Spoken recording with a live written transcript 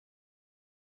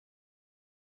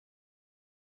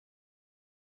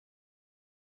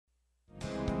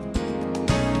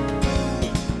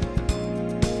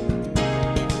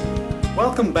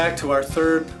Welcome back to our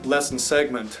third lesson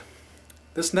segment.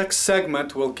 This next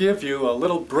segment will give you a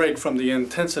little break from the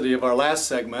intensity of our last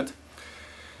segment.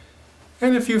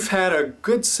 And if you've had a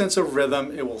good sense of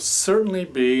rhythm, it will certainly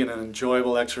be an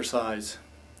enjoyable exercise.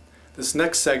 This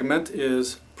next segment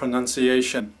is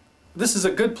pronunciation. This is a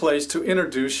good place to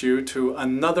introduce you to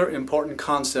another important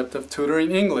concept of tutoring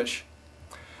English.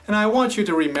 And I want you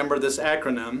to remember this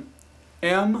acronym,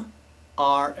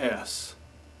 MRS,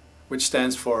 which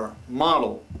stands for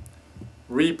Model,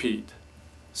 Repeat,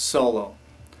 Solo.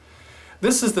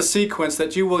 This is the sequence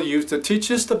that you will use to teach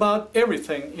just about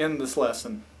everything in this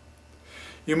lesson.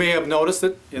 You may have noticed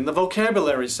it in the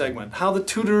vocabulary segment, how the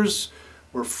tutors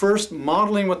were first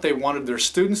modeling what they wanted their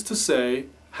students to say,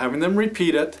 having them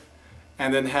repeat it,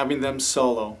 and then having them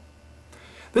solo.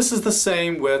 This is the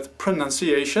same with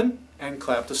pronunciation and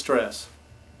clap to stress.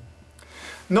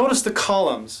 Notice the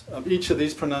columns of each of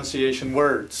these pronunciation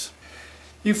words.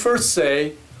 You first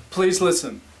say, please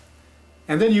listen,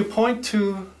 and then you point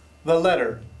to the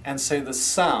letter and say the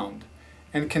sound,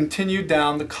 and continue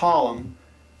down the column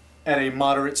at a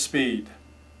moderate speed.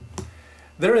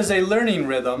 There is a learning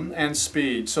rhythm and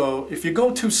speed, so if you go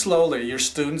too slowly, your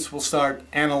students will start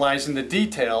analyzing the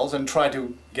details and try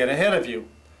to get ahead of you.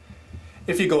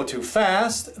 If you go too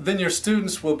fast, then your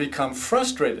students will become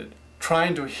frustrated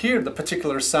trying to hear the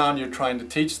particular sound you're trying to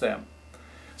teach them.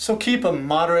 So keep a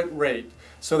moderate rate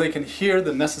so they can hear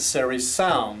the necessary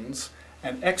sounds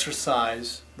and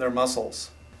exercise their muscles.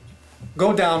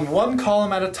 Go down one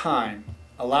column at a time,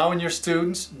 allowing your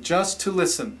students just to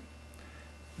listen.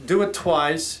 Do it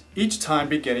twice, each time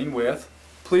beginning with,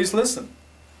 please listen,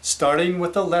 starting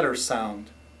with the letter sound.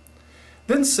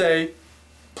 Then say,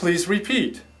 please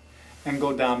repeat, and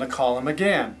go down the column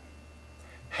again,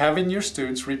 having your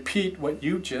students repeat what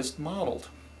you just modeled.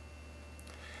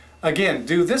 Again,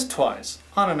 do this twice,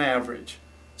 on an average,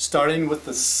 starting with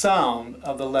the sound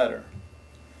of the letter.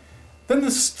 Then the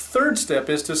third step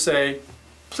is to say,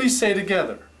 please say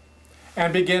together,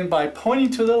 and begin by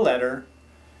pointing to the letter,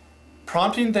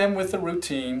 prompting them with the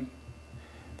routine.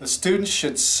 The students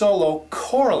should solo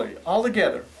chorally all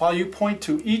together while you point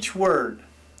to each word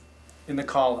in the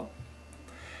column.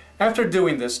 After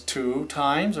doing this 2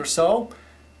 times or so,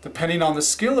 depending on the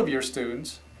skill of your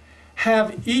students,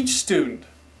 have each student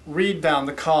read down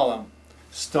the column,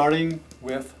 starting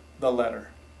with the letter.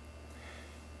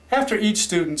 After each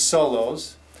student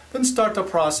solos, then start the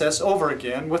process over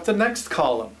again with the next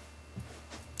column.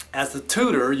 As the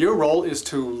tutor, your role is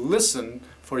to listen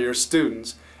for your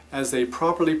students as they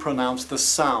properly pronounce the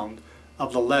sound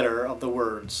of the letter of the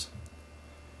words.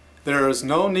 There is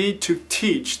no need to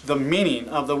teach the meaning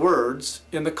of the words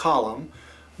in the column,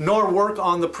 nor work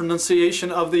on the pronunciation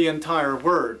of the entire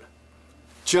word,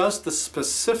 just the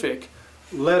specific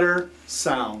letter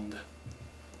sound.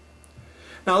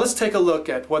 Now let's take a look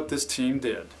at what this team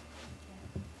did.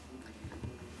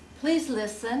 Please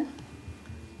listen.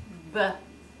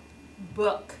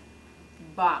 Book,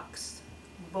 box,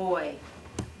 boy,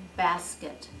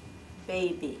 basket,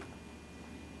 baby.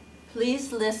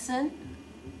 Please listen.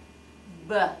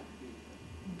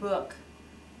 Book,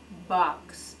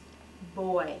 box,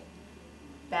 boy,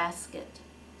 basket,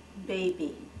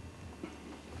 baby.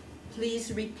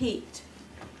 Please repeat.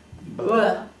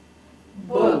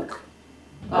 Book,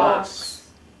 box,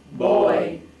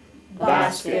 boy,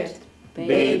 basket,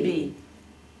 baby.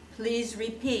 Please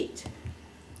repeat.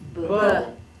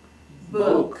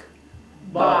 Book,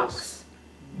 box,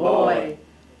 boy,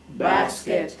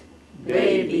 basket,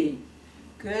 baby.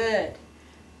 Good.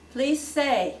 Please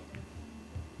say.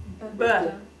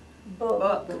 Book,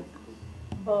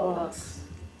 box,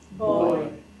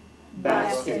 boy,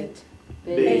 basket,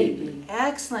 baby.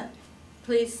 Excellent.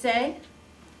 Please say.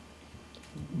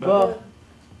 Book,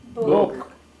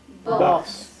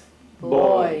 box,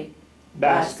 boy,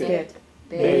 basket,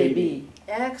 baby.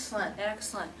 Excellent,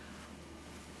 excellent.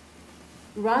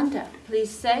 Rhonda,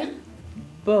 please say.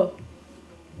 Book,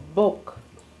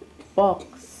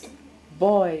 box,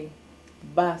 boy,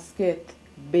 basket,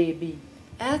 baby.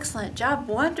 Excellent job,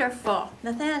 wonderful.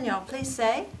 Nathaniel, please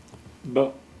say.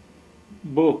 Book,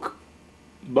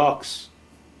 box,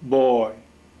 boy,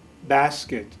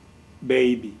 basket,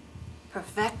 baby.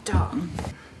 Perfecto.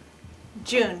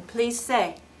 June, please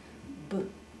say.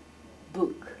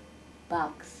 Book,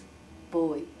 box,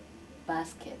 boy,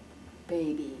 basket,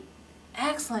 baby.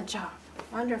 Excellent job,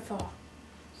 wonderful.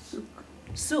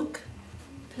 Suk,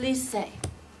 please say.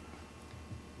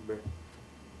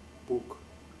 Book,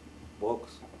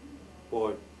 box,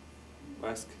 boy,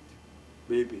 basket,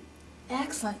 baby.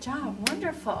 Excellent job,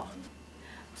 wonderful.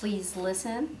 Please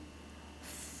listen.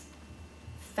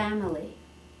 Family,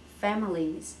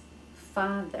 families,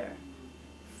 father,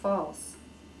 false,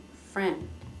 friend.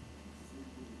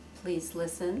 Please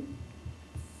listen.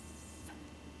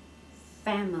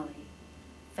 Family,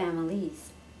 families,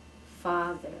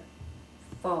 father,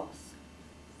 false,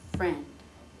 friend.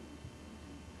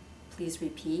 Please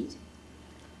repeat.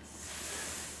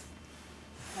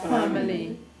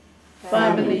 family,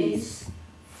 families,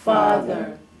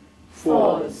 father,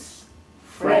 false,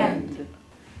 friend.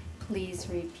 Please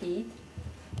repeat.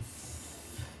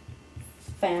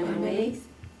 Families,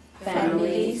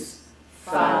 families,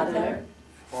 father,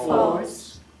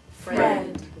 false,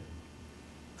 friend.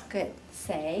 Good.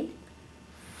 Say.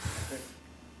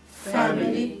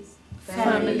 Family,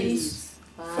 families,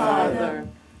 father,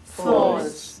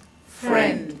 false,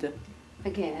 friend.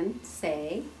 Again,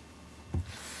 say.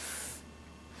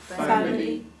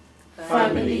 Family,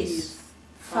 families,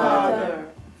 father,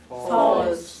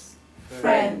 false,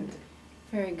 friend.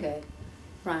 Very good.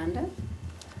 Rhonda,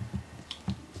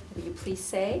 will you please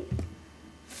say?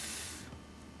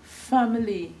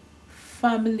 Family,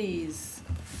 families,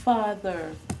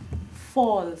 father,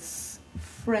 false,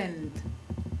 friend.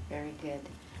 Very good.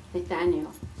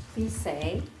 Nathaniel, please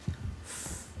say.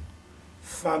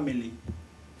 Family,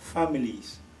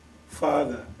 families,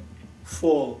 father,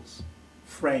 false,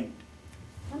 friend.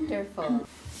 Wonderful.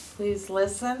 Please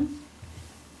listen.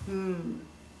 Man,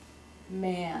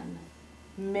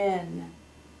 men,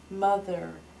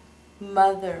 mother,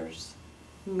 mothers,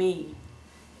 me.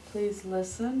 Please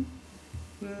listen.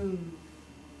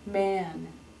 Man,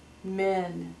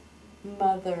 men,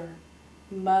 mother,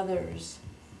 mothers,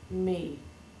 me.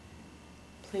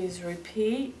 Please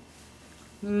repeat.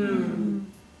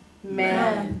 Man,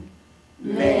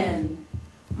 men,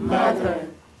 mother,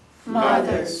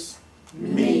 mothers,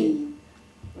 me.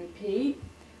 Repeat.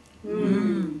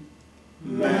 Man,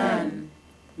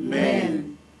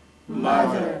 men,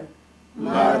 mother,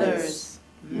 mothers,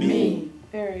 me.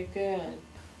 Very good.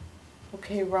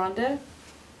 Okay, Rhonda.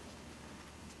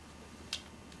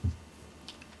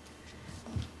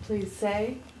 Please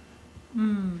say.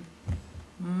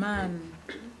 Man,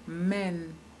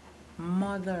 men,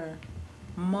 mother,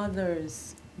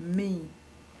 mothers, me.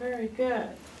 Very good.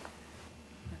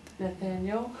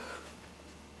 Nathaniel.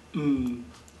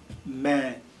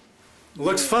 Man.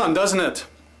 Looks fun, doesn't it?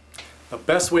 The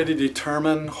best way to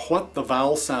determine what the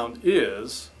vowel sound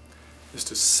is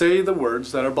to say the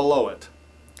words that are below it.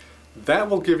 That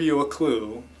will give you a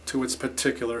clue to its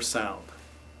particular sound.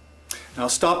 Now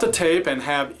stop the tape and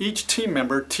have each team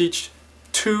member teach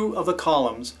 2 of the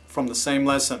columns from the same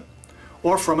lesson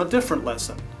or from a different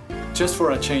lesson, just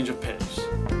for a change of pace.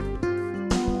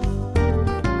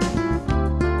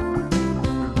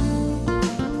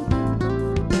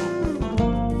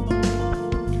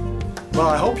 Well,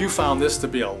 I hope you found this to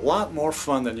be a lot more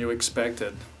fun than you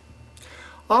expected.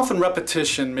 Often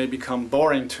repetition may become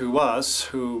boring to us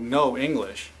who know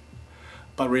English,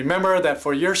 but remember that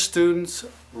for your students,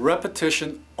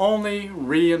 repetition only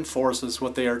reinforces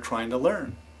what they are trying to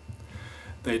learn.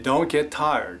 They don't get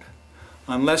tired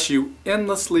unless you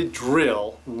endlessly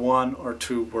drill 1 or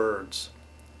 2 words.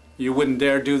 You wouldn't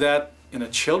dare do that in a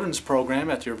children's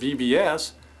program at your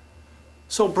VBS,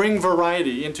 so bring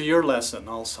variety into your lesson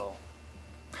also.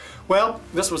 Well,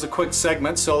 this was a quick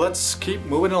segment, so let's keep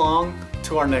moving along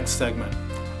to our next segment.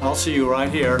 I'll see you right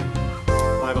here